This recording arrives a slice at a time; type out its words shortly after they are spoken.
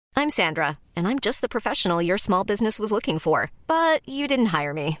I'm Sandra, and I'm just the professional your small business was looking for. But you didn't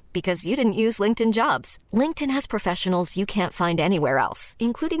hire me because you didn't use LinkedIn Jobs. LinkedIn has professionals you can't find anywhere else,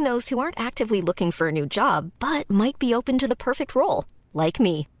 including those who aren't actively looking for a new job, but might be open to the perfect role, like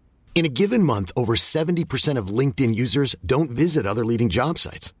me. In a given month, over 70% of LinkedIn users don't visit other leading job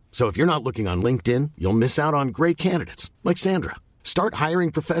sites. So if you're not looking on LinkedIn, you'll miss out on great candidates like Sandra. Start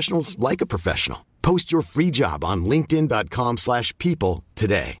hiring professionals like a professional. Post your free job on linkedin.com/people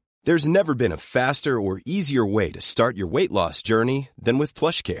today. There's never been a faster or easier way to start your weight loss journey than with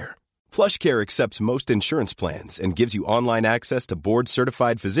PlushCare. PlushCare accepts most insurance plans and gives you online access to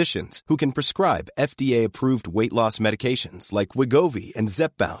board-certified physicians who can prescribe FDA-approved weight loss medications like Wegovy and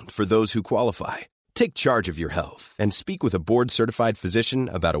Zepbound for those who qualify. Take charge of your health and speak with a board-certified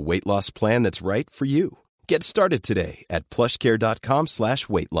physician about a weight loss plan that's right for you. Get started today at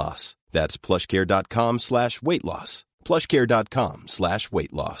plushcare.com/weight loss. That's plushcare.com/weight loss.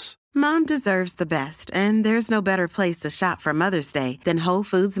 plushcare.com/weight loss. Mom deserves the best, and there's no better place to shop for Mother's Day than Whole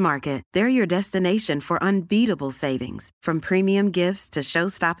Foods Market. They're your destination for unbeatable savings, from premium gifts to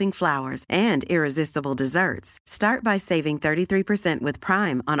show-stopping flowers and irresistible desserts. Start by saving 33% with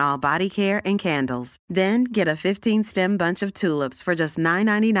Prime on all body care and candles. Then get a 15-stem bunch of tulips for just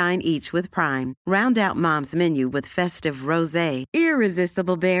 $9.99 each with Prime. Round out Mom's menu with festive rosé,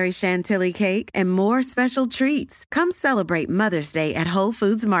 irresistible berry chantilly cake, and more special treats. Come celebrate Mother's Day at Whole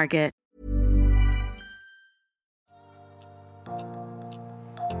Foods Market.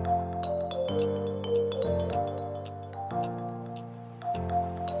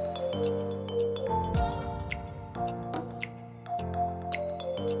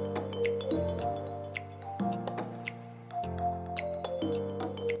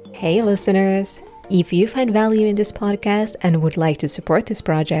 Hey listeners! If you find value in this podcast and would like to support this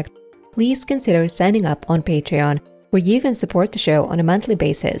project, please consider signing up on Patreon, where you can support the show on a monthly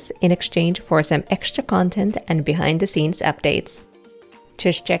basis in exchange for some extra content and behind-the-scenes updates.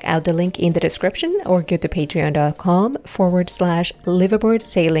 Just check out the link in the description or go to patreon.com/Liveaboard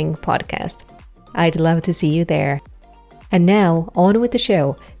Sailing Podcast. I'd love to see you there. And now, on with the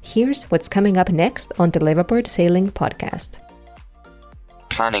show. Here's what's coming up next on the Liveaboard Sailing Podcast.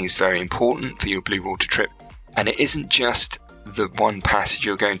 Planning is very important for your blue water trip, and it isn't just the one passage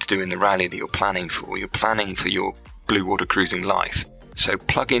you're going to do in the rally that you're planning for. You're planning for your blue water cruising life. So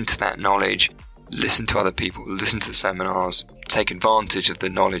plug into that knowledge, listen to other people, listen to the seminars, take advantage of the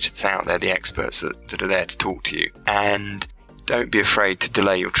knowledge that's out there, the experts that are there to talk to you, and don't be afraid to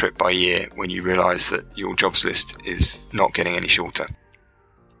delay your trip by a year when you realise that your jobs list is not getting any shorter.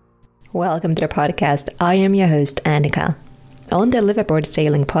 Welcome to the podcast. I am your host, Annika. On the Liveaboard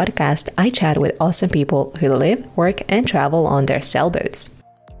Sailing Podcast, I chat with awesome people who live, work, and travel on their sailboats.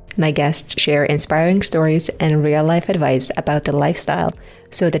 My guests share inspiring stories and real-life advice about the lifestyle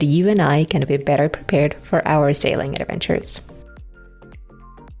so that you and I can be better prepared for our sailing adventures.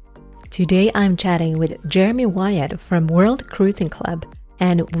 Today I'm chatting with Jeremy Wyatt from World Cruising Club,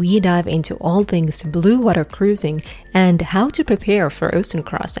 and we dive into all things blue water cruising and how to prepare for ocean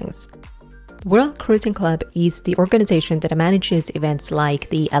crossings. World Cruising Club is the organization that manages events like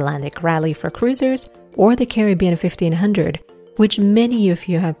the Atlantic Rally for Cruisers or the Caribbean 1500, which many of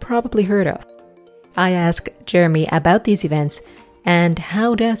you have probably heard of. I asked Jeremy about these events and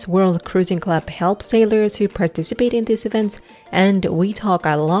how does World Cruising Club help sailors who participate in these events, and we talk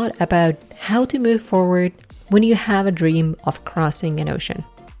a lot about how to move forward when you have a dream of crossing an ocean.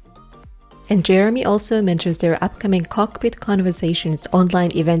 And Jeremy also mentions their upcoming Cockpit Conversations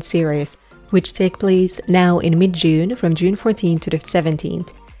online event series, which take place now in mid-June from June 14th to the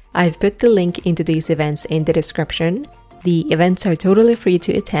 17th. I've put the link into these events in the description. The events are totally free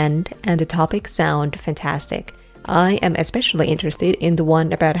to attend and the topics sound fantastic. I am especially interested in the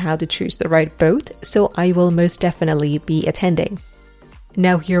one about how to choose the right boat, so I will most definitely be attending.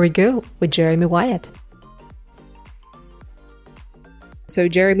 Now here we go with Jeremy Wyatt. So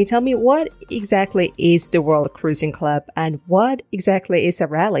Jeremy, tell me, what exactly is the World Cruising Club and what exactly is a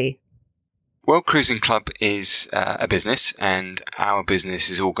rally? World Cruising Club is a business, and our business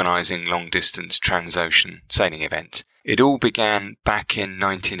is organising long-distance transocean sailing events. It all began back in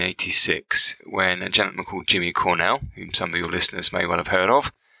 1986 when a gentleman called Jimmy Cornell, whom some of your listeners may well have heard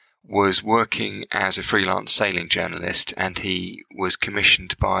of, was working as a freelance sailing journalist, and he was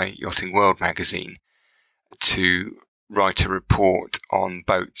commissioned by Yachting World magazine to write a report on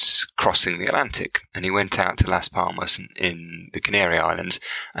boats crossing the Atlantic. And he went out to Las Palmas in the Canary Islands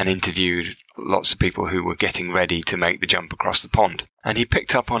and interviewed lots of people who were getting ready to make the jump across the pond. And he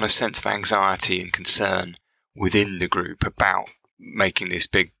picked up on a sense of anxiety and concern within the group about making this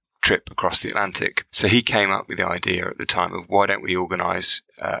big trip across the Atlantic. So he came up with the idea at the time of why don't we organise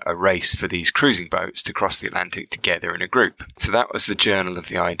a race for these cruising boats to cross the Atlantic together in a group. So that was the journal of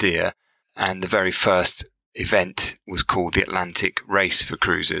the idea, and the very first event was called the Atlantic Race for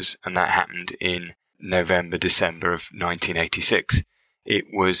Cruisers, and that happened in November, December of 1986. It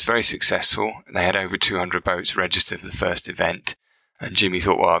was very successful. They had over 200 boats registered for the first event. And Jimmy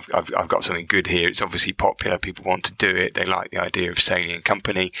thought, well, I've got something good here. It's obviously popular. People want to do it. They like the idea of sailing in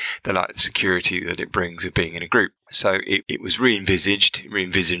company. They like the security that it brings of being in a group. So it was re-envisaged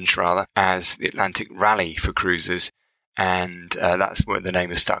as the Atlantic Rally for Cruisers. And that's where the name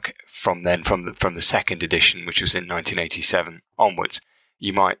has stuck from then, from the second edition, which was in 1987 onwards.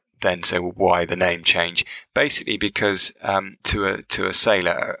 You might then say, well, why the name change? Basically because to a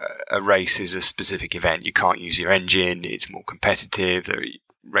sailor, a race is a specific event. You can't use your engine. It's more competitive. There are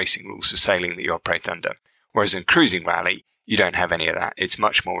racing rules for sailing that you operate under. Whereas in cruising rally, you don't have any of that. It's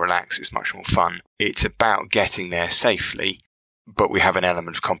much more relaxed. It's much more fun. It's about getting there safely, but we have an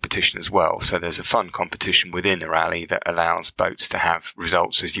element of competition as well. So there's a fun competition within the rally that allows boats to have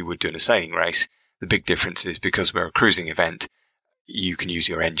results as you would do in a sailing race. The big difference is because we're a cruising event, you can use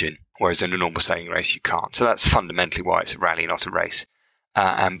your engine, whereas in a normal sailing race you can't. So that's fundamentally why it's a rally, not a race.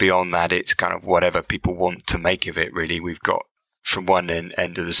 And beyond that, it's kind of whatever people want to make of it, really. We've got, from one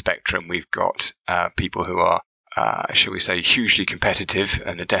end of the spectrum, we've got people who are, shall we say, hugely competitive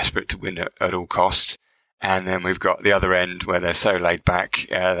and are desperate to win at all costs. And then we've got the other end where they're so laid back,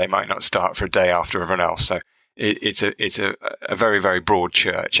 they might not start for a day after everyone else. So it's a very, very broad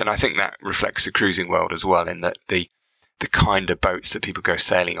church. And I think that reflects the cruising world as well, in that the kind of boats that people go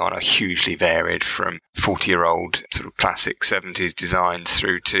sailing on are hugely varied, from 40-year-old sort of classic 70s designs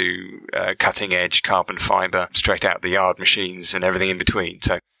through to cutting-edge carbon fibre, straight out the yard machines and everything in between.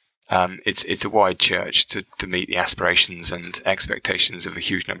 So it's a wide church to meet the aspirations and expectations of a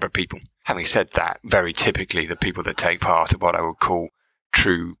huge number of people. Having said that, very typically the people that take part are what I would call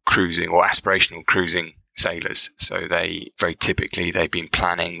true cruising or aspirational cruising sailors. So they've been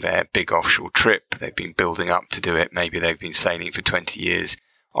planning their big offshore trip. They've been building up to do it. Maybe they've been sailing for 20 years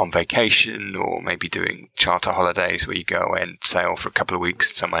on vacation, or maybe doing charter holidays where you go away and sail for a couple of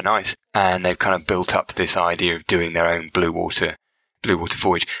weeks somewhere nice. And they've kind of built up this idea of doing their own blue water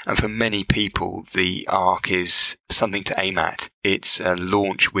voyage. And for many people, the arc is something to aim at. It's a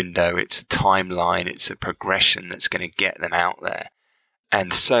launch window. It's a timeline. It's a progression that's going to get them out there.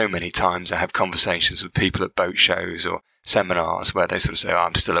 And so many times I have conversations with people at boat shows or seminars where they sort of say,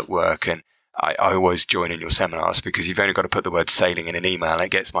 I'm still at work, and I always join in your seminars because you've only got to put the word sailing in an email and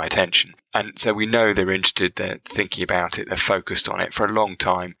it gets my attention. And so we know they're interested, they're thinking about it, they're focused on it for a long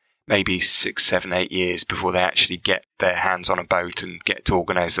time, maybe 6, 7, 8 years before they actually get their hands on a boat and get to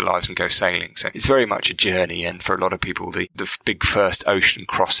organise their lives and go sailing. So it's very much a journey, and for a lot of people, the big first ocean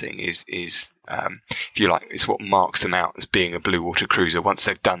crossing is if you like, it's what marks them out as being a blue water cruiser. Once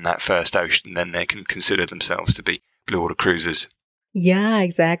they've done that first ocean, then they can consider themselves to be blue water cruisers. Yeah,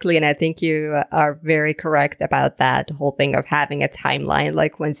 exactly. And I think you are very correct about that whole thing of having a timeline.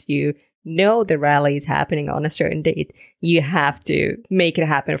 Like once you know the rally is happening on a certain date, you have to make it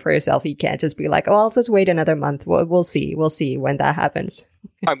happen for yourself. You can't just be like, oh, I'll just wait another month. We'll see when that happens.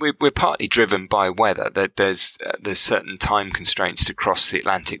 We're partly driven by weather. There's certain time constraints to cross the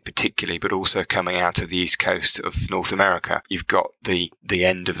Atlantic particularly, but also coming out of the east coast of North America. You've got the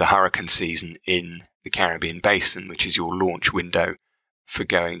end of the hurricane season in the Caribbean Basin, which is your launch window for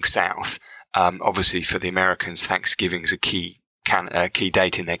going south. Obviously, for the Americans, Thanksgiving is a key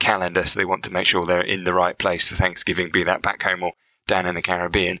date in their calendar, so they want to make sure they're in the right place for Thanksgiving, be that back home or down in the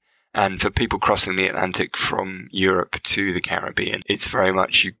Caribbean. And for people crossing the Atlantic from Europe to the Caribbean, it's very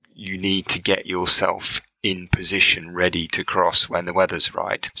much you need to get yourself in position, ready to cross when the weather's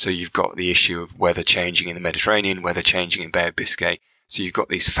right. So you've got the issue of weather changing in the Mediterranean, weather changing in Bay of Biscay. So you've got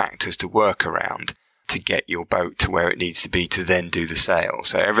these factors to work around to get your boat to where it needs to be to then do the sail.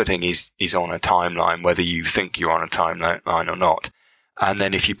 So everything is on a timeline, whether you think you're on a timeline or not. And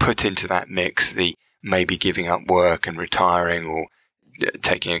then if you put into that mix the maybe giving up work and retiring or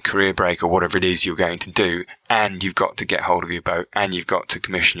taking a career break or whatever it is you're going to do, and you've got to get hold of your boat, and you've got to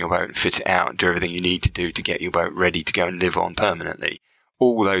commission your boat and fit it out and do everything you need to do to get your boat ready to go and live on permanently.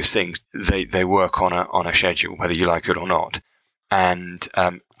 All those things, they work on a schedule, whether you like it or not. And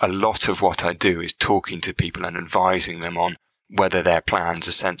a lot of what I do is talking to people and advising them on whether their plans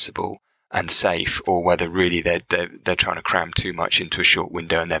are sensible and safe, or whether really they're trying to cram too much into a short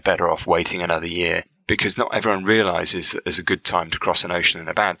window and they're better off waiting another year. Because not everyone realizes that there's a good time to cross an ocean and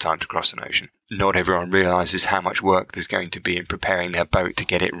a bad time to cross an ocean. Not everyone realizes how much work there's going to be in preparing their boat to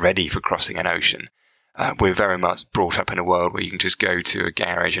get it ready for crossing an ocean. We're very much brought up in a world where you can just go to a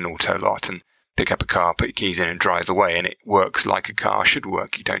garage, an auto lot, and pick up a car, put your keys in and drive away, and it works like a car should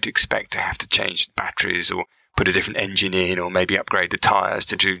work. You don't expect to have to change the batteries or put a different engine in or maybe upgrade the tyres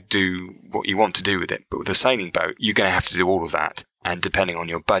to do what you want to do with it. But with a sailing boat, you're going to have to do all of that. And depending on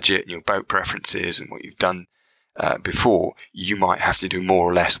your budget and your boat preferences and what you've done before, you might have to do more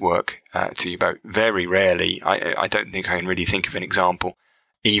or less work to your boat. Very rarely, I don't think I can really think of an example,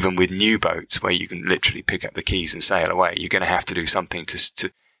 even with new boats where you can literally pick up the keys and sail away. You're going to have to do something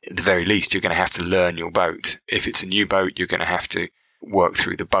to at the very least, you're going to have to learn your boat. If it's a new boat, you're going to have to work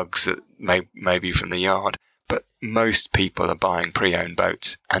through the bugs that may be from the yard. But most people are buying pre-owned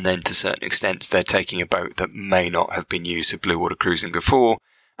boats, and then to certain extents, they're taking a boat that may not have been used for blue water cruising before,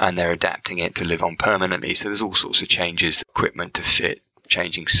 and they're adapting it to live on permanently. So there's all sorts of changes, equipment to fit,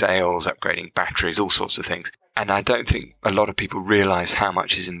 changing sails, upgrading batteries, all sorts of things. And I don't think a lot of people realise how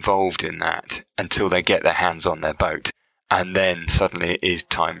much is involved in that until they get their hands on their boat. And then suddenly it is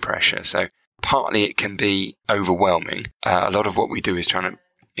time pressure. So partly it can be overwhelming. A lot of what we do is trying to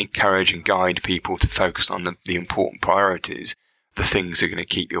encourage and guide people to focus on the important priorities, the things that are going to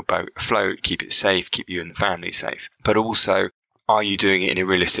keep your boat afloat, keep it safe, keep you and the family safe. But also, are you doing it in a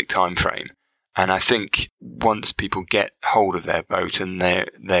realistic time frame? And I think once people get hold of their boat and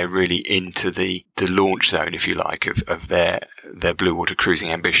they're really into the launch zone, if you like, of their blue water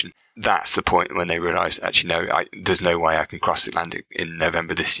cruising ambition, that's the point when they realise, actually, no, there's no way I can cross the Atlantic in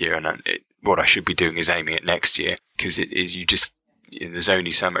November this year, and what I should be doing is aiming at next year, because there's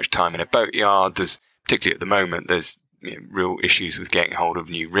only so much time in a boatyard. Particularly at the moment, there's real issues with getting hold of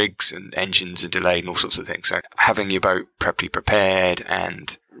new rigs, and engines are delayed and all sorts of things. So having your boat properly prepared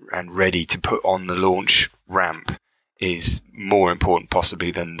and ready to put on the launch ramp is more important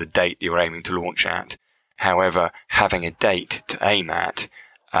possibly than the date you're aiming to launch at. However, having a date to aim at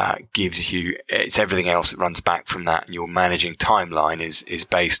gives you, it's everything else that runs back from that, and your managing timeline is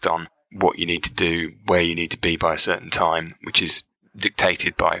based on what you need to do, where you need to be by a certain time, which is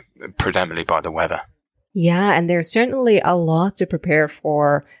dictated predominantly by the weather. Yeah, and there's certainly a lot to prepare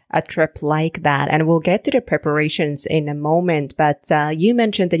for a trip like that. And we'll get to the preparations in a moment. But you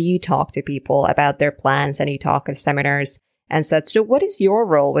mentioned that you talk to people about their plans and you talk at seminars and such. So what is your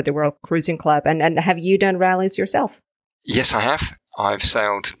role with the World Cruising Club? And have you done rallies yourself? Yes, I have. I've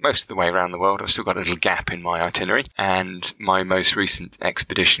sailed most of the way around the world. I've still got a little gap in my itinerary. And my most recent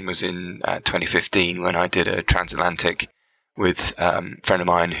expedition was in 2015 when I did a transatlantic with a friend of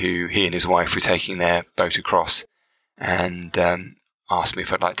mine he and his wife were taking their boat across, and asked me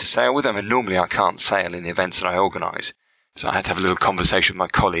if I'd like to sail with them. And normally I can't sail in the events that I organise. So I had to have a little conversation with my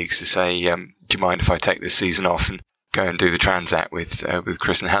colleagues to say, do you mind if I take this season off and go and do the Transat with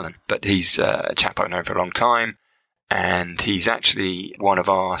Chris and Helen? But he's a chap I've known for a long time, and he's actually one of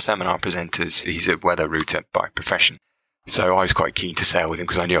our seminar presenters. He's a weather router by profession. So I was quite keen to sail with him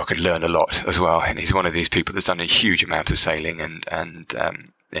because I knew I could learn a lot as well. And he's one of these people that's done a huge amount of sailing, and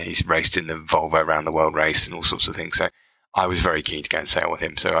he's raced in the Volvo around the world race and all sorts of things. So I was very keen to go and sail with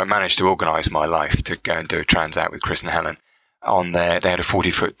him. So I managed to organise my life to go and do a Transat with Chris and Helen. On there, they had a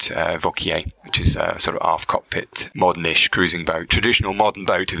 40-foot Vauquier, which is a sort of aft cockpit, modern-ish cruising boat, traditional modern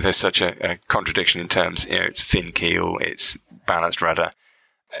boat. If there's such a contradiction in terms, it's fin keel, it's balanced rudder.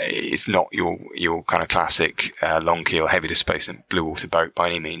 It's not your kind of classic long keel, heavy displacement blue water boat by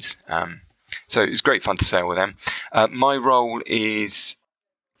any means. So it was great fun to sail with them. My role is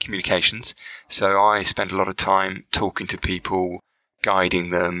communications. So I spend a lot of time talking to people, guiding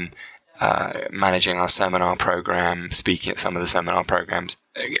them, managing our seminar program, speaking at some of the seminar programs.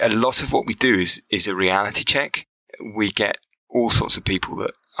 A lot of what we do is a reality check. We get all sorts of people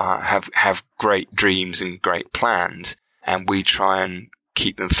that have great dreams and great plans, and we try and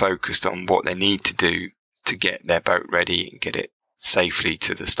keep them focused on what they need to do to get their boat ready and get it safely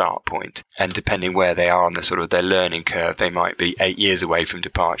to the start point. And depending where they are on the sort of their learning curve, they might be 8 years away from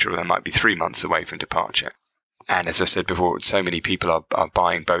departure, or they might be 3 months away from departure. And as I said before, so many people are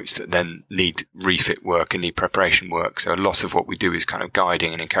buying boats that then need refit work and need preparation work. So a lot of what we do is kind of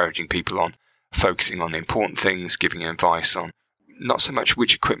guiding and encouraging people on focusing on the important things, giving advice on not so much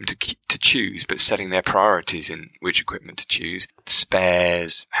which equipment to choose, but setting their priorities in which equipment to choose.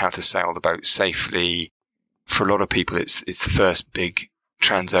 Spares, how to sail the boat safely. For a lot of people, it's the first big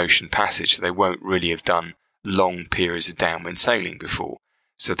transocean passage, so they won't really have done long periods of downwind sailing before.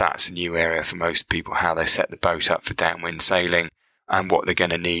 So that's a new area for most people, how they set the boat up for downwind sailing and what they're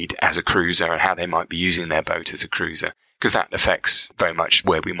going to need as a cruiser and how they might be using their boat as a cruiser, because that affects very much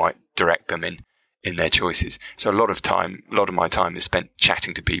where we might direct them in their choices. So a lot of my time is spent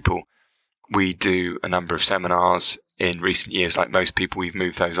chatting to people. We do a number of seminars in recent years. Like most people, we've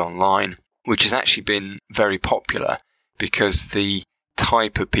moved those online. which has actually been very popular because the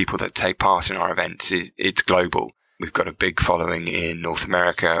type of people that take part in our events it's global. We've got a big following in North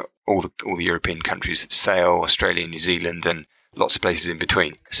America, all the European countries that sail, Australia, New Zealand, and lots of places in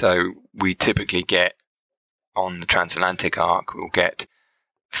between. So we typically get, on the transatlantic arc, we'll get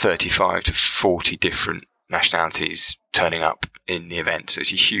 35 to 40 different nationalities turning up in the event. So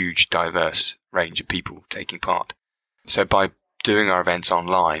it's a huge, diverse range of people taking part. So by doing our events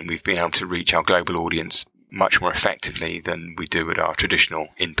online, we've been able to reach our global audience much more effectively than we do at our traditional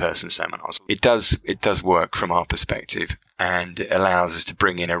in-person seminars. It does work from our perspective, and it allows us to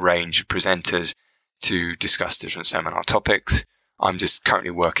bring in a range of presenters to discuss different seminar topics. I'm just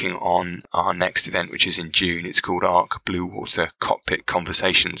currently working on our next event, which is in June. It's called ARC Blue Water Cockpit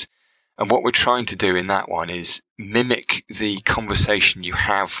Conversations. And what we're trying to do in that one is mimic the conversation you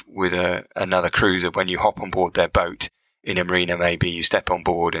have with another cruiser when you hop on board their boat. In a marina, maybe you step on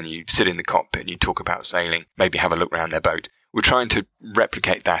board and you sit in the cockpit and you talk about sailing, maybe have a look around their boat. We're trying to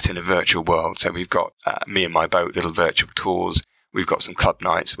replicate that in a virtual world. So we've got me and my boat, little virtual tours. We've got some club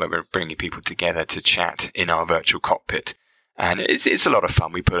nights where we're bringing people together to chat in our virtual cockpit. And it's a lot of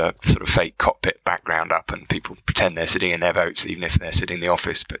fun. We put a sort of fake cockpit background up and people pretend they're sitting in their boats, even if they're sitting in the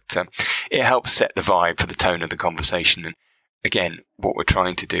office. But it helps set the vibe for the tone of the conversation. And again, what we're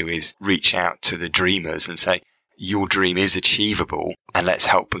trying to do is reach out to the dreamers and say, your dream is achievable, and let's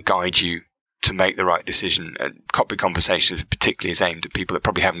help and guide you to make the right decision. Cockpit Conversations particularly is aimed at people that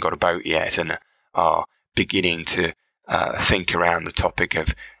probably haven't got a boat yet and are beginning to think around the topic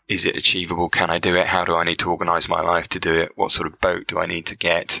of, is it achievable? Can I do it? How do I need to organise my life to do it? What sort of boat do I need to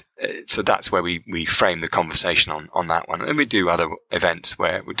get? So that's where we frame the conversation on that one. And we do other events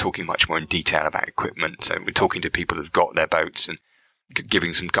where we're talking much more in detail about equipment. So we're talking to people who've got their boats and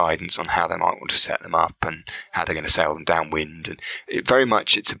giving some guidance on how they might want to set them up and how they're going to sail them downwind. And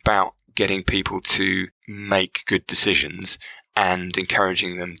it's about getting people to make good decisions and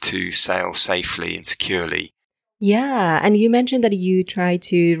encouraging them to sail safely and securely. Yeah, and you mentioned that you try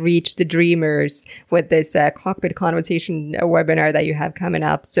to reach the dreamers with this cockpit conversation webinar that you have coming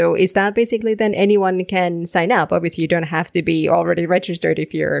up. So is that basically then anyone can sign up? Obviously, you don't have to be already registered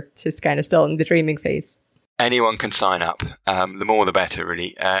if you're just kind of still in the dreaming phase. Anyone can sign up. The more the better,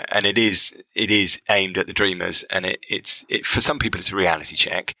 really. And it is aimed at the dreamers, and it's for some people it's a reality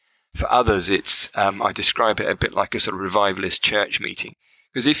check. For others, it's I describe it a bit like a sort of revivalist church meeting.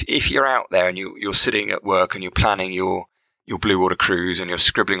 Because if you're out there and you're sitting at work and you're planning your blue water cruise and you're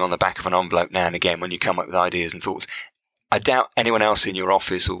scribbling on the back of an envelope now and again when you come up with ideas and thoughts, I doubt anyone else in your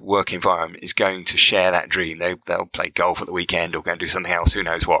office or work environment is going to share that dream. They'll play golf at the weekend or go and do something else, who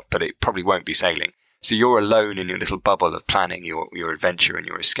knows what, but it probably won't be sailing. So you're alone in your little bubble of planning your adventure and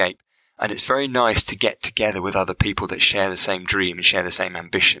your escape. And it's very nice to get together with other people that share the same dream and share the same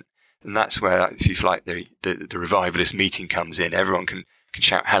ambition. And that's where, if you like, the revivalist meeting comes in. Everyone can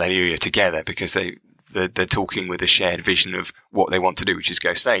shout hallelujah together because they're talking with a shared vision of what they want to do, which is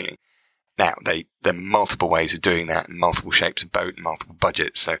go sailing. Now, there are multiple ways of doing that and multiple shapes of boat and multiple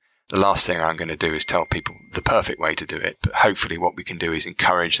budgets. So the last thing I'm going to do is tell people the perfect way to do it. But hopefully what we can do is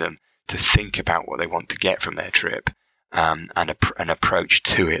encourage them to think about what they want to get from their trip and an approach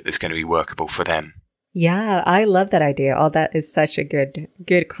to it that's going to be workable for them. Yeah, I love that idea. Oh, that is such a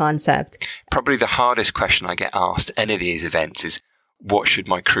good concept. Probably the hardest question I get asked at any of these events is, what should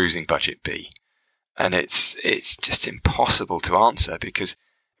my cruising budget be? And it's just impossible to answer because,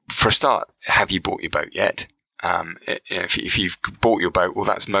 for a start, have you bought your boat yet? If you've bought your boat, well,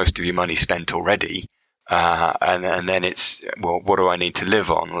 that's most of your money spent already. And then it's, well, what do I need to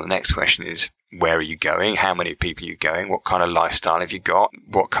live on? Well, the next question is, where are you going? How many people are you going? What kind of lifestyle have you got?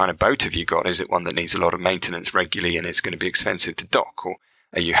 What kind of boat have you got? Is it one that needs a lot of maintenance regularly and it's going to be expensive to dock? Or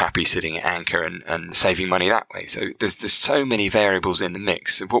are you happy sitting at anchor and saving money that way? So there's so many variables in the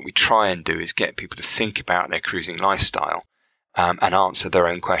mix. So what we try and do is get people to think about their cruising lifestyle and answer their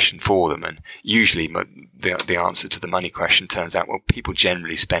own question for them. And usually the answer to the money question turns out, well, people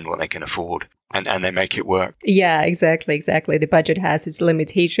generally spend what they can afford. And they make it work. Yeah, exactly. The budget has its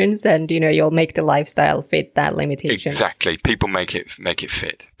limitations and, you'll make the lifestyle fit that limitation. Exactly. People make it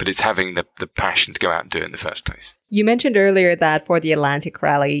fit. But it's having the passion to go out and do it in the first place. You mentioned earlier that for the Atlantic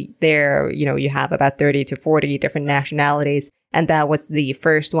Rally, there, you have about 30 to 40 different nationalities. And that was the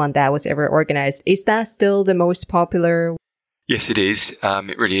first one that was ever organized. Is that still the most popular? Yes, it is.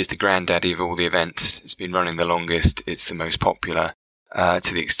 It really is the granddaddy of all the events. It's been running the longest. It's the most popular.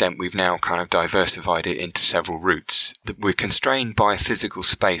 To the extent we've now kind of diversified it into several routes. We're constrained by physical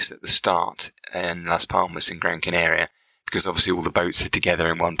space at the start in Las Palmas in Gran Canaria, because obviously all the boats are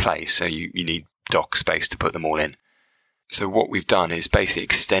together in one place, so you need dock space to put them all in. So what we've done is basically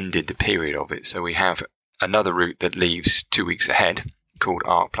extended the period of it. So we have another route that leaves 2 weeks ahead called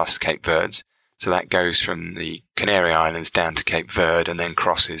Arc Plus Cape Verdes. So that goes from the Canary Islands down to Cape Verde and then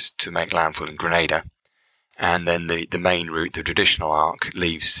crosses to make landfall in Grenada. And then the main route, the traditional arc,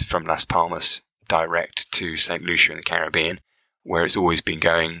 leaves from Las Palmas direct to St. Lucia in the Caribbean, where it's always been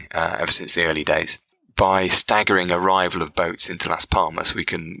going ever since the early days. By staggering arrival of boats into Las Palmas, we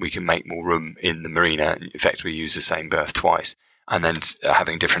can make more room in the marina and effectively use the same berth twice. And then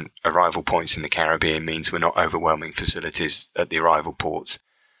having different arrival points in the Caribbean means we're not overwhelming facilities at the arrival ports.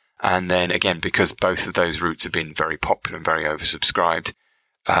 And then again, because both of those routes have been very popular and very oversubscribed,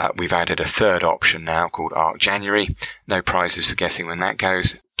 we've added a third option now called Arc January. No prizes for guessing when that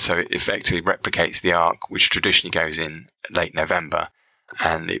goes. So it effectively replicates the Arc, which traditionally goes in late November,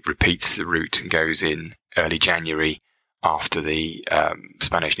 and it repeats the route and goes in early January after the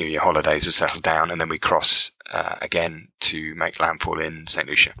Spanish New Year holidays have settled down, and then we cross again to make landfall in St.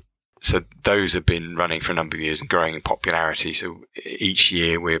 Lucia. So those have been running for a number of years and growing in popularity. So each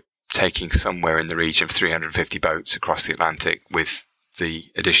year we're taking somewhere in the region of 350 boats across the Atlantic, with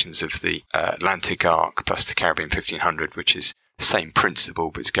the additions of the Atlantic Arc plus the Caribbean 1500, which is the same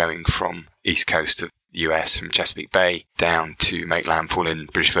principle, but it's going from east coast of the US, from Chesapeake Bay, down to make landfall in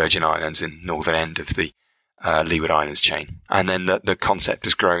British Virgin Islands in northern end of the Leeward Islands chain. And then the concept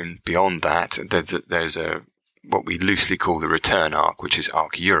has grown beyond that. There's what we loosely call the return arc, which is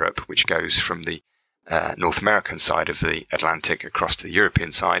Arc Europe, which goes from the North American side of the Atlantic across to the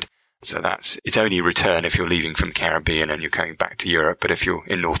European side. So it's only a return if you're leaving from the Caribbean and you're coming back to Europe. But if you're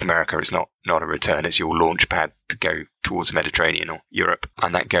in North America, it's not a return. It's your launch pad to go towards the Mediterranean or Europe.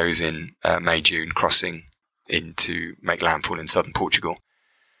 And that goes in May, June, crossing into make landfall in southern Portugal.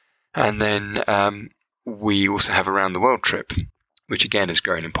 And then we also have a round the world trip, which again has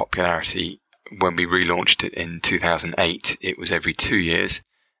grown in popularity. When we relaunched it in 2008, it was every 2 years,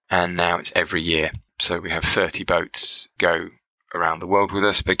 and now it's every year. So we have 30 boats go around the world with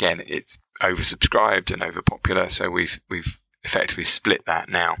us, but again, it's oversubscribed and overpopular, so we've effectively split that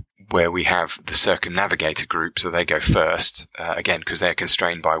now, where we have the circumnavigator group, so they go first, again, because they're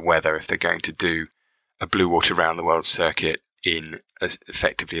constrained by weather. If they're going to do a blue water round the world circuit in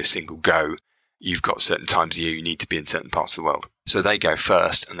effectively a single go, you've got certain times a year you need to be in certain parts of the world. So they go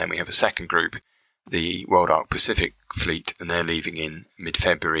first, and then we have a second group, the World Arc Pacific Fleet, and they're leaving in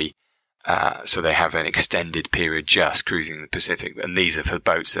mid-February. So they have an extended period just cruising the Pacific. And these are for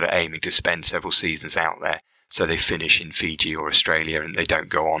boats that are aiming to spend several seasons out there. So they finish in Fiji or Australia and they don't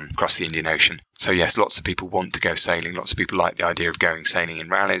go on across the Indian Ocean. So yes, lots of people want to go sailing. Lots of people like the idea of going sailing in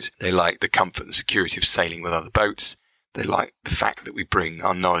rallies. They like the comfort and security of sailing with other boats. They like the fact that we bring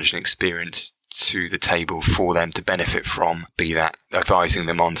our knowledge and experience to the table for them to benefit from, be that advising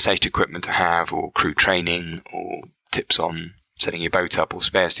them on safety equipment to have, or crew training, or tips on setting your boat up or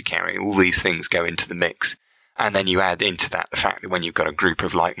spares to carry. All these things go into the mix. And then you add into that the fact that when you've got a group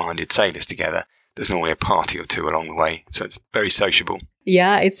of like-minded sailors together, there's normally a party or two along the way. So it's very sociable.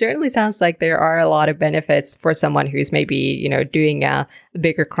 Yeah, it certainly sounds like there are a lot of benefits for someone who's maybe, doing a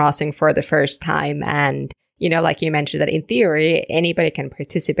bigger crossing for the first time. And, like you mentioned, that in theory, anybody can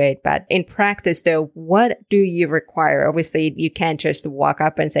participate. But in practice, though, what do you require? Obviously, you can't just walk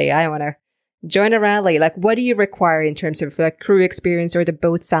up and say, I want to join a rally. Like, what do you require in terms of like crew experience or the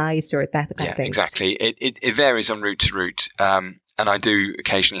boat size or that kind of thing? Exactly. It varies on route to route. And I do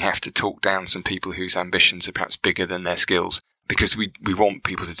occasionally have to talk down some people whose ambitions are perhaps bigger than their skills, because we want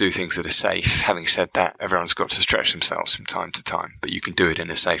people to do things that are safe. Having said that, everyone's got to stretch themselves from time to time, but you can do it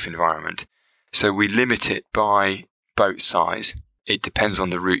in a safe environment. So we limit it by boat size. It depends on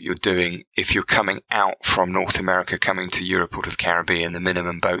the route you're doing. If you're coming out from North America, coming to Europe or to the Caribbean, the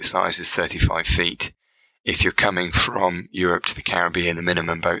minimum boat size is 35 feet. If you're coming from Europe to the Caribbean, the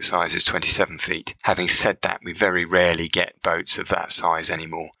minimum boat size is 27 feet. Having said that, we very rarely get boats of that size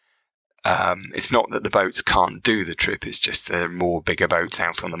anymore. It's not that the boats can't do the trip, it's just there are more bigger boats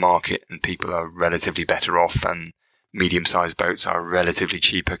out on the market and people are relatively better off, and medium-sized boats are relatively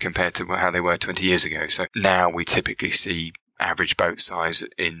cheaper compared to how they were 20 years ago. So now we typically see average boat size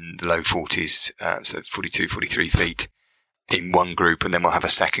in the low 40s, so 42, 43 feet in one group, and then we'll have a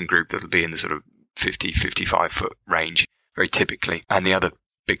second group that'll be in the sort of 50, 55 foot range, very typically. And the other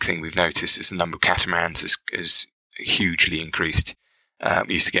big thing we've noticed is the number of catamarans has hugely increased.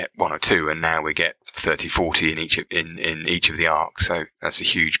 We used to get one or two, and now we get 30, 40 in each of the arcs. So that's a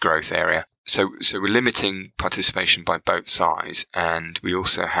huge growth area. So we're limiting participation by boat size, and we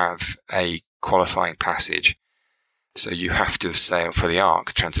also have a qualifying passage So you have to have sailed for the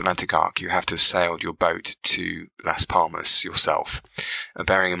ARC, Transatlantic ARC, you have to have sailed your boat to Las Palmas yourself.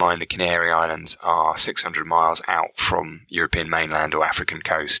 Bearing in mind the Canary Islands are 600 miles out from European mainland or African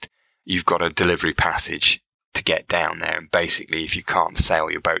coast, you've got a delivery passage to get down there. And basically, if you can't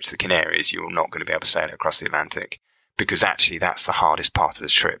sail your boat to the Canaries, you're not going to be able to sail it across the Atlantic, because actually that's the hardest part of the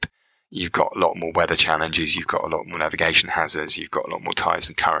trip. You've got a lot more weather challenges, you've got a lot more navigation hazards, you've got a lot more tides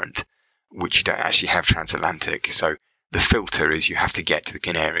and current, which you don't actually have transatlantic. So the filter is you have to get to the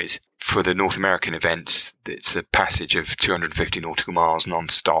Canaries. For the North American events, it's a passage of 250 nautical miles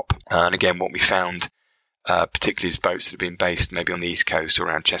non-stop. And again, what we found, particularly as boats that have been based maybe on the East Coast or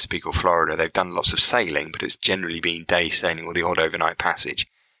around Chesapeake or Florida, they've done lots of sailing, but it's generally been day sailing or the odd overnight passage,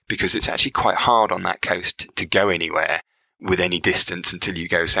 because it's actually quite hard on that coast to go anywhere with any distance until you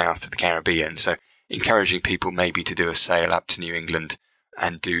go south to the Caribbean. So encouraging people maybe to do a sail up to New England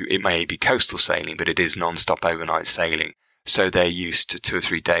and it may be coastal sailing, but it is non-stop overnight sailing. So they're used to 2 or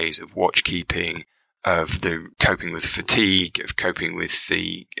 3 days of watch keeping, of the coping with fatigue, of coping with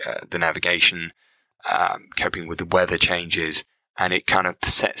the navigation, coping with the weather changes, and it kind of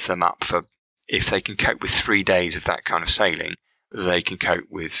sets them up for, if they can cope with 3 days of that kind of sailing, they can cope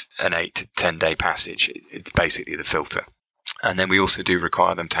with an 8 to 10 day passage. It's basically the filter. And then we also do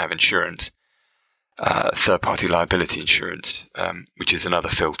require them to have insurance, third-party liability insurance, which is another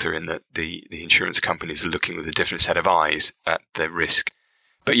filter in that the insurance companies are looking with a different set of eyes at the risk.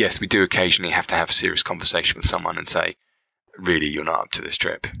 But yes, we do occasionally have to have a serious conversation with someone and say, really, you're not up to this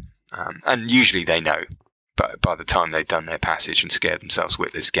trip. And usually they know, but by the time they've done their passage and scared themselves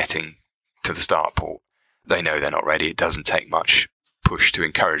witless getting to the start port, they know they're not ready. It doesn't take much push to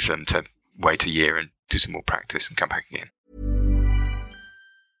encourage them to wait a year and do some more practice and come back again.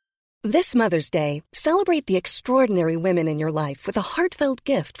 This Mother's Day, celebrate the extraordinary women in your life with a heartfelt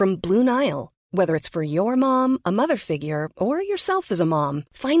gift from Blue Nile. Whether it's for your mom, a mother figure, or yourself as a mom,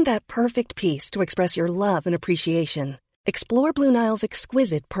 find that perfect piece to express your love and appreciation. Explore Blue Nile's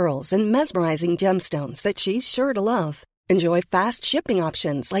exquisite pearls and mesmerizing gemstones that she's sure to love. Enjoy fast shipping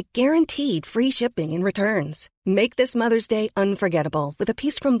options like guaranteed free shipping and returns. Make this Mother's Day unforgettable with a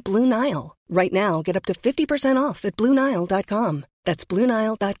piece from Blue Nile. Right now, get up to 50% off at BlueNile.com. That's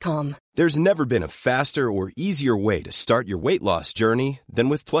BlueNile.com. There's never been a faster or easier way to start your weight loss journey than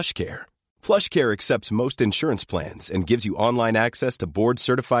with PlushCare. PlushCare accepts most insurance plans and gives you online access to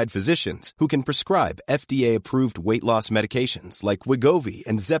board-certified physicians who can prescribe FDA-approved weight loss medications like Wegovy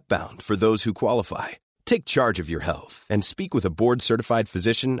and Zepbound for those who qualify. Take charge of your health and speak with a board-certified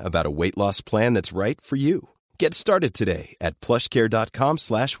physician about a weight loss plan that's right for you. Get started today at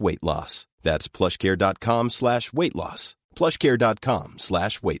plushcare.com/weight-loss. That's plushcare.com/weight-loss.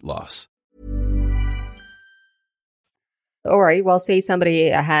 plushcare.com/weight-loss. All right, well, say somebody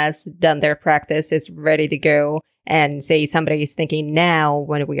has done their practice, is ready to go, and say somebody is thinking now,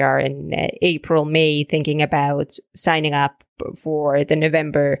 when we are in April, May, thinking about signing up for the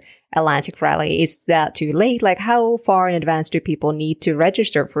November Atlantic Rally. Is that too late? Like, how far in advance do people need to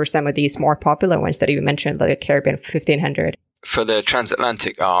register for some of these more popular ones that you mentioned, like the Caribbean 1500? For the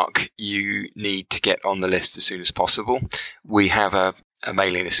Transatlantic ARC, you need to get on the list as soon as possible. We have a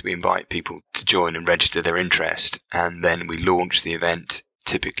mailing list. We invite people to join and register their interest, and then we launch the event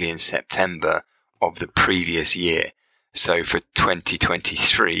typically in September of the previous year. So for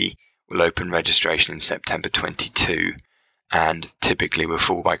 2023, we'll open registration in September 22, and typically we're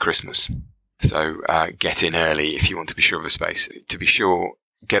full by Christmas. So get in early if you want to be sure of a space. To be sure,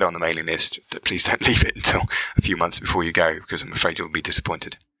 get on the mailing list. Please don't leave it until a few months before you go, because I'm afraid you'll be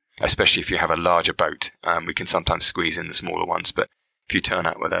disappointed, especially if you have a larger boat. We can sometimes squeeze in the smaller ones, but if you turn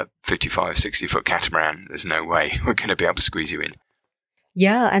up with a 55, 60-foot catamaran, there's no way we're going to be able to squeeze you in.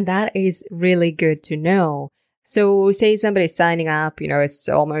 Yeah, and that is really good to know. So say somebody's signing up, it's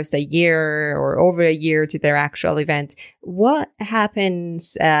almost a year or over a year to their actual event. What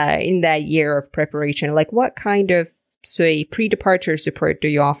happens in that year of preparation? Like, what kind of, say, pre-departure support do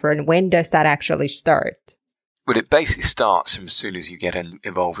you offer, and when does that actually start? Well, it basically starts from as soon as you get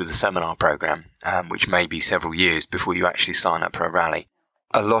involved with the seminar program, which may be several years before you actually sign up for a rally.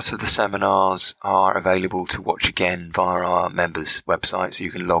 A lot of the seminars are available to watch again via our members' website, so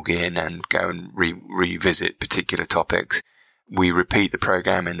you can log in and go and revisit particular topics. We repeat the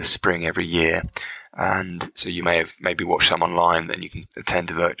program in the spring every year, and so you may have maybe watched some online, then you can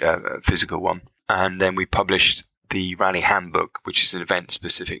attend a physical one. And then we published the Rally Handbook, which is an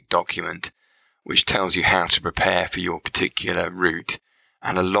event-specific document which tells you how to prepare for your particular route.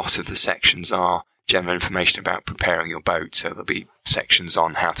 And a lot of the sections are general information about preparing your boat. So there'll be sections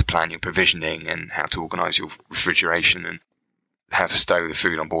on how to plan your provisioning and how to organise your refrigeration and how to stow the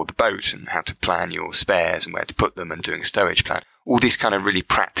food on board the boat and how to plan your spares and where to put them and doing a stowage plan. All this kind of really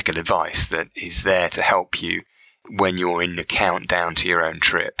practical advice that is there to help you when you're in the countdown to your own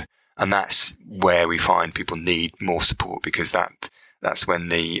trip. And that's where we find people need more support, because that's when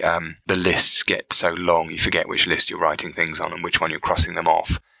the lists get so long, you forget which list you're writing things on and which one you're crossing them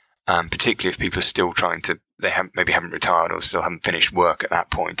off. Particularly if people are still trying to, maybe haven't retired or still haven't finished work at that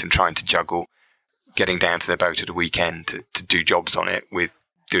point and trying to juggle getting down to their boat at a weekend to do jobs on it with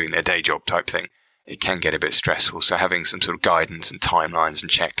doing their day job type thing. It can get a bit stressful. So having some sort of guidance and timelines and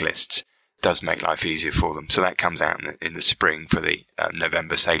checklists does make life easier for them. So that comes out in the spring for the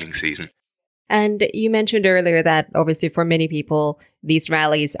November sailing season. And you mentioned earlier that obviously for many people, these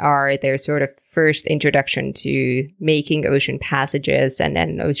rallies are their sort of first introduction to making ocean passages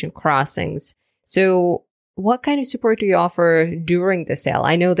and ocean crossings. So what kind of support do you offer during the sail?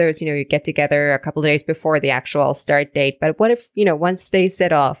 I know there's, you get together a couple of days before the actual start date, but what if, once they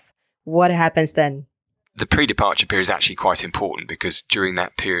set off, what happens then? The pre-departure period is actually quite important, because during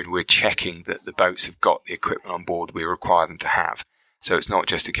that period, we're checking that the boats have got the equipment on board that we require them to have. So it's not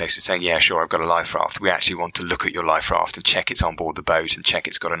just a case of saying, yeah, sure, I've got a life raft. We actually want to look at your life raft and check it's on board the boat and check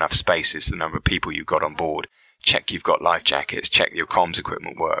it's got enough spaces, the number of people you've got on board, check you've got life jackets, check your comms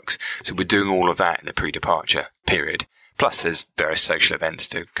equipment works. So we're doing all of that in the pre-departure period. Plus there's various social events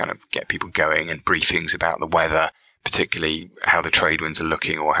to kind of get people going and briefings about the weather, particularly how the trade winds are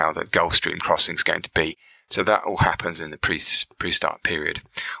looking or how the Gulf Stream crossing is going to be. So that all happens in the pre-start period.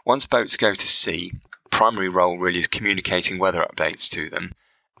 Once boats go to sea, primary role really is communicating weather updates to them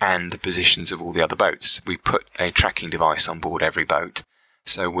and the positions of all the other boats. We put a tracking device on board every boat.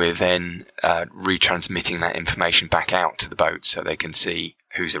 So we're then retransmitting that information back out to the boats so they can see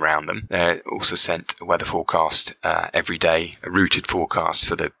who's around them. They're also sent a weather forecast every day, a routed forecast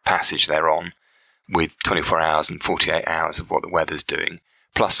for the passage they're on, with 24 hours and 48 hours of what the weather's doing.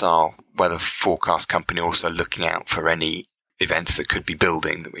 Plus our weather forecast company also looking out for any events that could be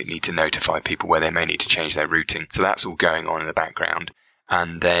building that we need to notify people where they may need to change their routing. So that's all going on in the background.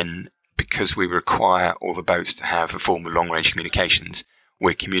 And then because we require all the boats to have a form of long-range communications,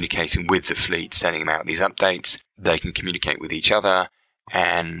 we're communicating with the fleet, sending them out these updates. They can communicate with each other.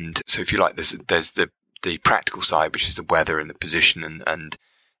 And so if you like, there's the practical side, which is the weather and the position and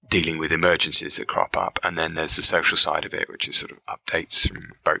dealing with emergencies that crop up. And then there's the social side of it, which is sort of updates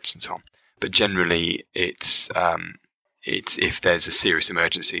from boats and so on. But generally, it's if there's a serious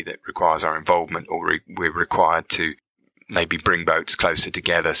emergency that requires our involvement, or we're required to maybe bring boats closer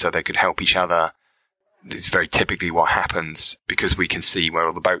together so they could help each other. It's very typically what happens, because we can see where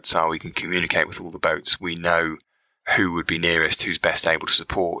all the boats are. We can communicate with all the boats. We know who would be nearest, who's best able to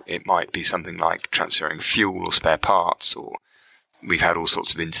support. It might be something like transferring fuel or spare parts, or we've had all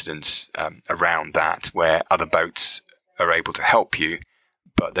sorts of incidents around that where other boats are able to help you,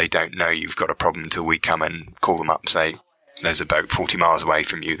 but they don't know you've got a problem until we come and call them up and say, there's a boat 40 miles away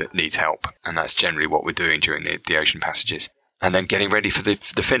from you that needs help. And that's generally what we're doing during the ocean passages. And then getting ready for the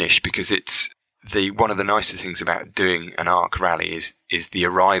finish, because it's one of the nicest things about doing an ARC rally is the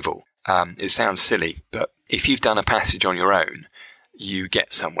arrival. It sounds silly, but if you've done a passage on your own, you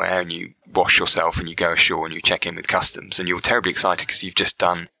get somewhere and you wash yourself and you go ashore and you check in with customs and you're terribly excited because you've just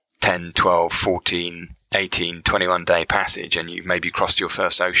done 10, 12, 14, 18, 21 day passage and you've maybe crossed your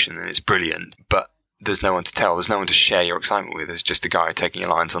first ocean and it's brilliant, but there's no one to tell. There's no one to share your excitement with. There's just a guy taking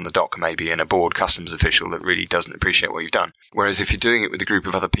your lines on the dock maybe and a bored customs official that really doesn't appreciate what you've done. Whereas if you're doing it with a group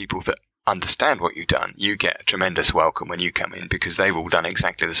of other people that understand what you've done, you get a tremendous welcome when you come in because they've all done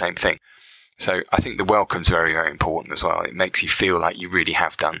exactly the same thing. So I think the welcome's very, very important as well. It makes you feel like you really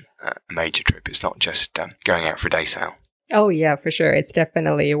have done a major trip. It's not just going out for a day sail. Oh, yeah, for sure. It's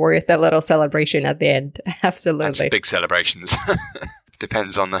definitely worth a little celebration at the end. Absolutely. That's big celebrations.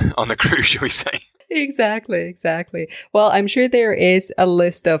 Depends on the crew, shall we say. Exactly. Well, I'm sure there is a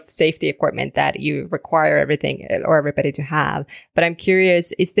list of safety equipment that you require everything or everybody to have. But I'm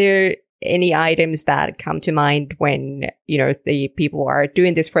curious, is there any items that come to mind when, the people are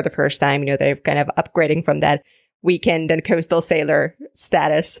doing this for the first time, they're kind of upgrading from that weekend and coastal sailor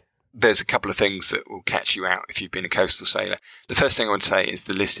status? There's a couple of things that will catch you out if you've been a coastal sailor. The first thing I would say is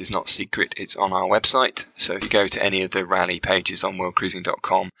the list is not secret. It's on our website. So if you go to any of the rally pages on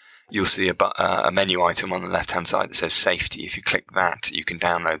worldcruising.com, you'll see a menu item on the left-hand side that says safety. If you click that, you can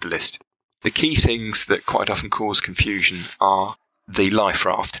download the list. The key things that quite often cause confusion are the life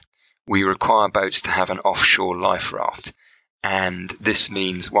raft. We require boats to have an offshore life raft. And this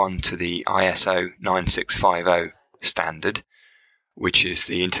means one to the ISO 9650 standard, which is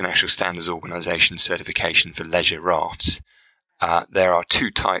the International Standards Organization certification for leisure rafts. There are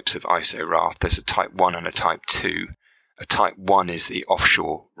two types of ISO raft. There's a Type 1 and a Type 2. A type 1 is the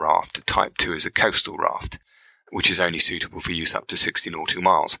offshore raft. A type 2 is a coastal raft, which is only suitable for use up to 60 nautical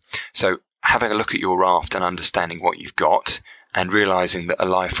miles. So having a look at your raft and understanding what you've got and realizing that a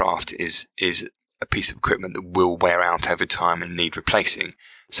life raft is a piece of equipment that will wear out over time and need replacing.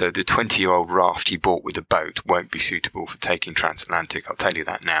 So the 20-year-old raft you bought with a boat won't be suitable for taking transatlantic. I'll tell you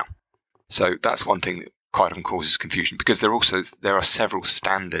that now. So that's one thing that quite often causes confusion, because there are several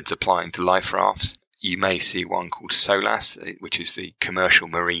standards applying to life rafts. You may see one called SOLAS, which is the Commercial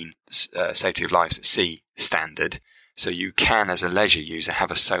Marine Safety of Lives at Sea standard. So you can, as a leisure user, have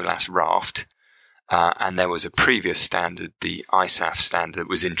a SOLAS raft. And there was a previous standard, the ISAF standard, that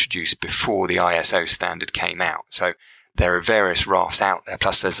was introduced before the ISO standard came out. So there are various rafts out there.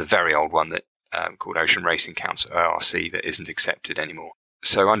 Plus there's the very old one that called Ocean Racing Council, ORC, that isn't accepted anymore.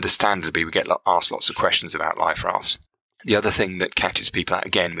 So understandably, we get asked lots of questions about life rafts. The other thing that catches people out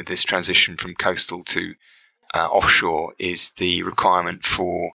again with this transition from coastal to offshore is the requirement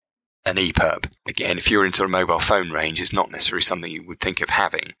for an EPIRB. Again, if you're into a mobile phone range, it's not necessarily something you would think of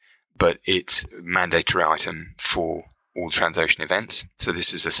having, but it's a mandatory item for all Transocean events. So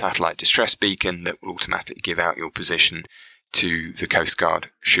this is a satellite distress beacon that will automatically give out your position to the Coast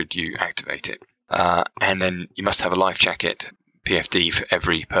Guard should you activate it. And then you must have a life jacket, PFD, for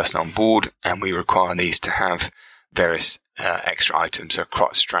every person on board, and we require these to have various extra items, so a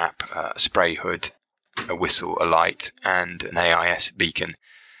crotch strap, a spray hood, a whistle, a light, and an AIS beacon.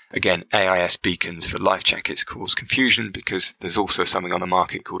 Again, AIS beacons for life jackets cause confusion because there's also something on the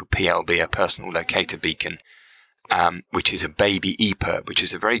market called a PLB, a personal locator beacon, which is a baby EPIRB, which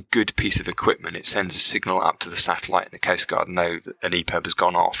is a very good piece of equipment. It sends a signal up to the satellite and the Coast Guard know that an EPIRB has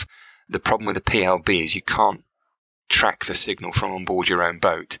gone off. The problem with a PLB is you can't track the signal from on board your own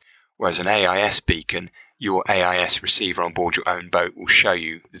boat, whereas an AIS beacon, your AIS receiver on board your own boat will show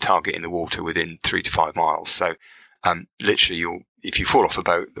you the target in the water within 3 to 5 miles. So literally, if you fall off a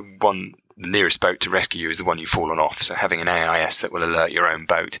boat, the nearest boat to rescue you is the one you've fallen off. So having an AIS that will alert your own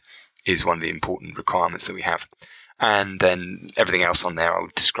boat is one of the important requirements that we have. And then everything else on there I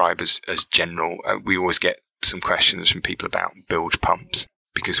would describe as general. We always get some questions from people about bilge pumps,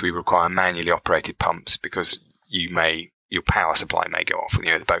 because we require manually operated pumps, because your power supply may go off,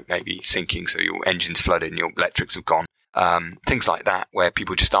 the boat may be sinking, so your engine's flooded and your electrics have gone. Things like that, where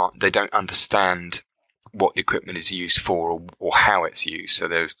people just they don't understand what the equipment is used for or how it's used. So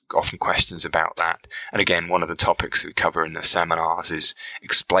there's often questions about that. And again, one of the topics we cover in the seminars is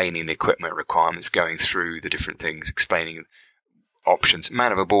explaining the equipment requirements, going through the different things, explaining options.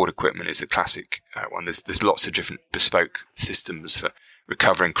 Man overboard equipment is a classic one. There's lots of different bespoke systems for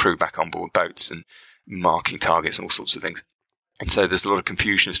recovering crew back on board boats and marking targets and all sorts of things. And so there's a lot of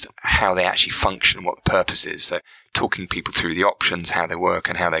confusion as to how they actually function and what the purpose is. So talking people through the options, how they work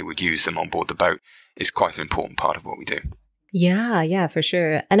and how they would use them on board the boat is quite an important part of what we do. Yeah, for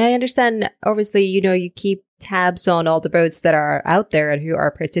sure. And I understand, obviously, you keep tabs on all the boats that are out there and who are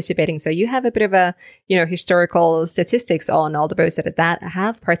participating. So you have a bit of a, historical statistics on all the boats that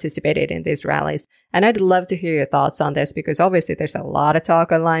have participated in these rallies. And I'd love to hear your thoughts on this, because obviously there's a lot of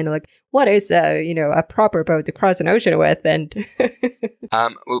talk online, like what is a proper boat to cross an ocean with? And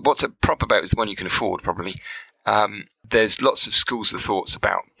well, what's a proper boat is the one you can afford, probably. There's lots of schools of thoughts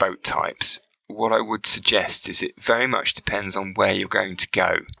about boat types. What I would suggest is it very much depends on where you're going to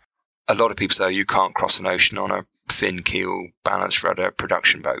go. A lot of people say you can't cross an ocean on a fin keel, balanced rudder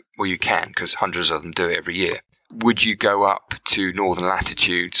production boat. Well, you can, because hundreds of them do it every year. Would you go up to northern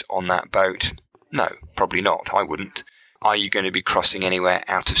latitudes on that boat? No, probably not. I wouldn't. Are you going to be crossing anywhere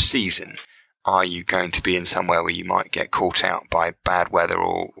out of season? Are you going to be in somewhere where you might get caught out by bad weather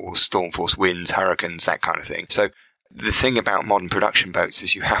or storm force winds, hurricanes, that kind of thing? So the thing about modern production boats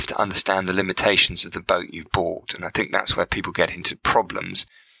is you have to understand the limitations of the boat you've bought. And I think that's where people get into problems,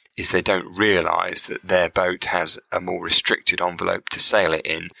 is they don't realise that their boat has a more restricted envelope to sail it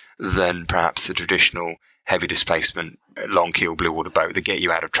in than perhaps the traditional heavy displacement, long keel blue water boat that get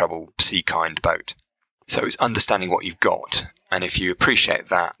you out of trouble, sea kind boat. So it's understanding what you've got. And if you appreciate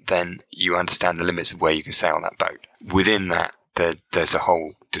that, then you understand the limits of where you can sail that boat. Within that, there's a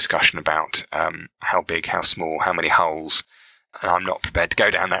whole discussion about how big, how small, how many hulls. And I'm not prepared to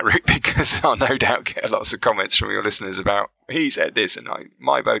go down that route, because I'll no doubt get lots of comments from your listeners about, he said this and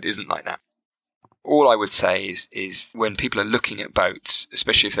my boat isn't like that. All I would say is when people are looking at boats,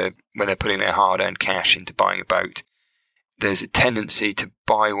 especially when they're putting their hard-earned cash into buying a boat, there's a tendency to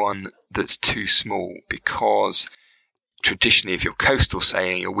buy one that's too small, because traditionally, if you're coastal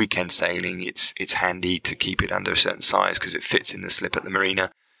sailing or weekend sailing, it's handy to keep it under a certain size because it fits in the slip at the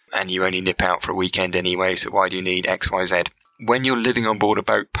marina, and you only nip out for a weekend anyway, so why do you need X, Y, Z? When you're living on board a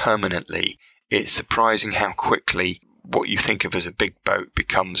boat permanently, it's surprising how quickly what you think of as a big boat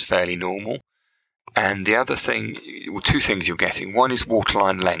becomes fairly normal. And the other thing, well, two things you're getting. One is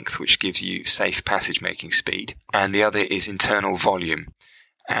waterline length, which gives you safe passage making speed. And the other is internal volume.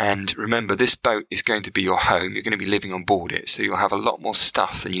 And remember, this boat is going to be your home. You're going to be living on board it. So you'll have a lot more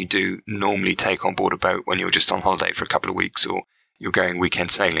stuff than you do normally take on board a boat when you're just on holiday for a couple of weeks or you're going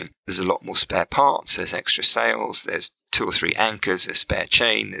weekend sailing. There's a lot more spare parts. There's extra sails. There's 2 or 3 anchors. There's spare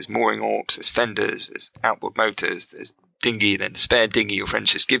chain. There's mooring awps. There's fenders. There's outboard motors. There's dinghy. Then the spare dinghy your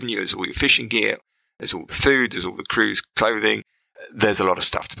friend's just given you. There's all your fishing gear. There's all the food. There's all the crew's clothing. There's a lot of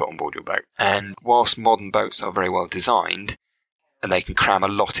stuff to put on board your boat. And whilst modern boats are very well designed, and they can cram a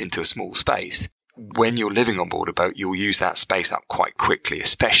lot into a small space, when you're living on board a boat, you'll use that space up quite quickly,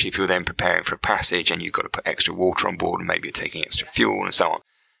 especially if you're then preparing for a passage and you've got to put extra water on board and maybe you're taking extra fuel and so on.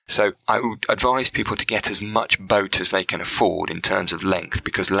 So I would advise people to get as much boat as they can afford in terms of length,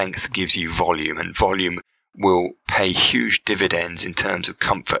 because length gives you volume, and volume will pay huge dividends in terms of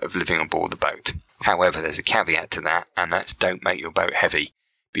comfort of living on board the boat. However, there's a caveat to that, and that's don't make your boat heavy.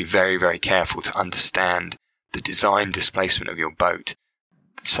 Be very, very careful to understand the design displacement of your boat.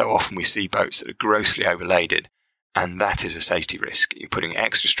 So often we see boats that are grossly overladed, and that is a safety risk. You're putting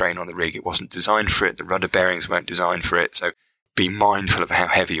extra strain on the rig. It wasn't designed for it. The rudder bearings weren't designed for it. So be mindful of how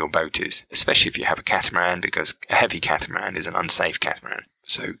heavy your boat is, especially if you have a catamaran, because a heavy catamaran is an unsafe catamaran.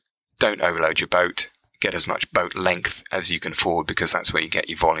 So don't overload your boat. Get as much boat length as you can afford, because that's where you get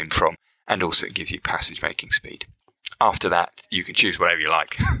your volume from, and also it gives you passage making speed. After that, you can choose whatever you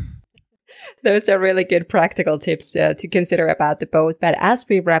like. Those are really good practical tips to consider about the boat. But as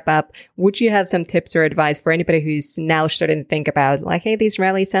we wrap up, would you have some tips or advice for anybody who's now starting to think about, like, hey, these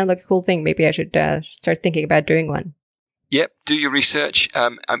rallies sound like a cool thing. Maybe I should start thinking about doing one? Yep, do your research.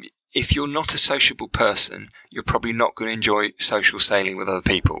 If you're not a sociable person, you're probably not going to enjoy social sailing with other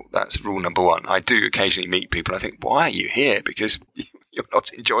people. That's rule number one. I do occasionally meet people. I think, why are you here? Because you're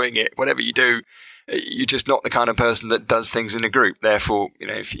not enjoying it. Whatever you do, you're just not the kind of person that does things in a group. Therefore,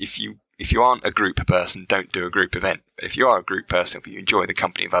 if you aren't a group person, don't do a group event. But if you are a group person, if you enjoy the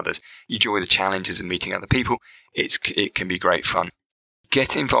company of others, you enjoy the challenges of meeting other people, it can be great fun.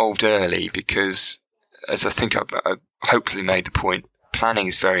 Get involved early, because, as I think I've hopefully made the point, planning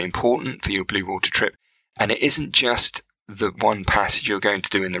is very important for your blue water trip. And it isn't just the one passage you're going to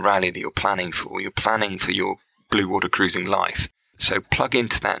do in the rally that you're planning for. You're planning for your blue water cruising life. So plug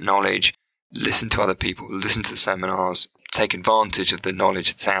into that knowledge, listen to other people, listen to the seminars, take advantage of the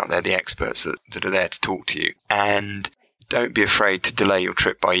knowledge that's out there, the experts that are there to talk to you. And don't be afraid to delay your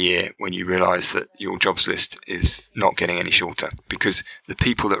trip by a year when you realise that your jobs list is not getting any shorter, because the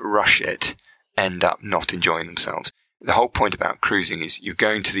people that rush it end up not enjoying themselves. The whole point about cruising is you're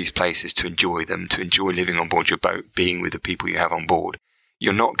going to these places to enjoy them, to enjoy living on board your boat, being with the people you have on board.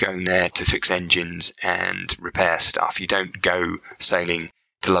 You're not going there to fix engines and repair stuff. You don't go sailing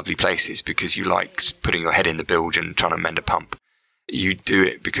to lovely places because you like putting your head in the bilge and trying to mend a pump. You do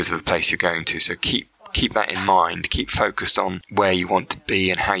it because of the place you're going to. So keep that in mind. Keep focused on where you want to be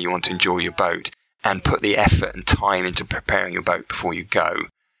and how you want to enjoy your boat, and put the effort and time into preparing your boat before you go,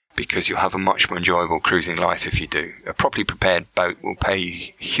 because you'll have a much more enjoyable cruising life if you do. A properly prepared boat will pay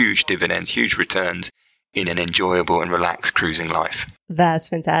you huge dividends, huge returns in an enjoyable and relaxed cruising life. That's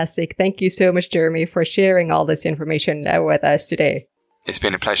fantastic. Thank you so much, Jeremy, for sharing all this information with us today. It's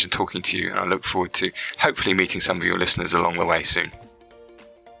been a pleasure talking to you, and I look forward to hopefully meeting some of your listeners along the way soon.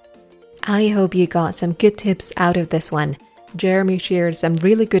 I hope you got some good tips out of this one. Jeremy shared some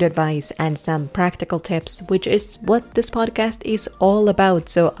really good advice and some practical tips, which is what this podcast is all about.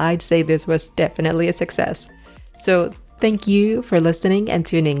 So I'd say this was definitely a success. So thank you for listening and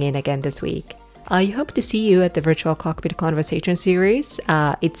tuning in again this week. I hope to see you at the Virtual Cockpit Conversation series.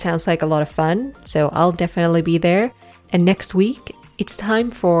 It sounds like a lot of fun, so I'll definitely be there. And next week, it's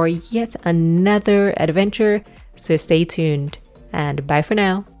time for yet another adventure, so stay tuned. And bye for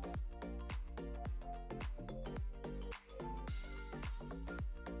now.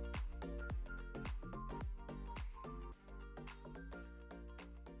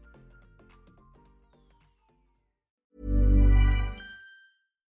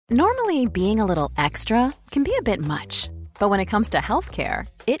 Normally, being a little extra can be a bit much, but when it comes to healthcare,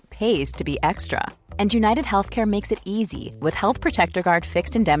 it pays to be extra. And United Healthcare makes it easy with Health Protector Guard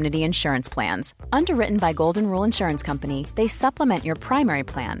fixed indemnity insurance plans. Underwritten by Golden Rule Insurance Company, they supplement your primary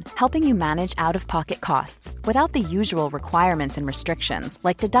plan, helping you manage out-of-pocket costs without the usual requirements and restrictions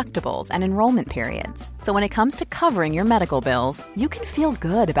like deductibles and enrollment periods. So when it comes to covering your medical bills, you can feel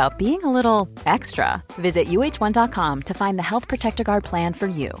good about being a little extra. Visit UH1.com to find the Health Protector Guard plan for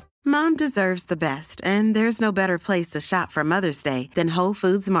you. Mom deserves the best, and there's no better place to shop for Mother's Day than Whole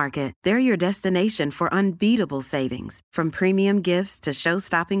Foods Market. They're your destination for unbeatable savings, from premium gifts to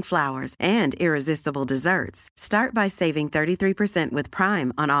show-stopping flowers and irresistible desserts. Start by saving 33% with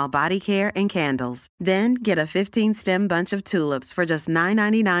Prime on all body care and candles. Then get a 15-stem bunch of tulips for just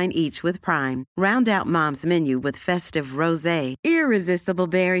 $9.99 each with Prime. Round out Mom's menu with festive rosé, irresistible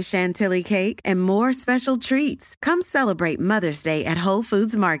berry chantilly cake, and more special treats. Come celebrate Mother's Day at Whole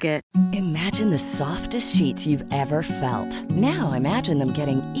Foods Market. Imagine the softest sheets you've ever felt. Now imagine them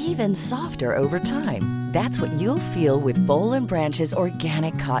getting even softer over time. That's what you'll feel with Boll & Branch's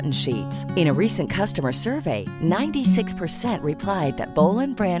organic cotton sheets. In a recent customer survey, 96% replied that Boll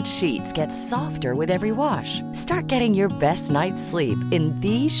 & Branch sheets get softer with every wash. Start getting your best night's sleep in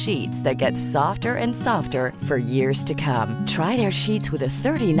these sheets that get softer and softer for years to come. Try their sheets with a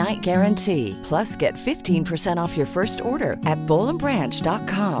 30-night guarantee. Plus, get 15% off your first order at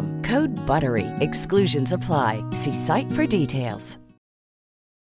bollandbranch.com. Code BUTTERY. Exclusions apply. See site for details.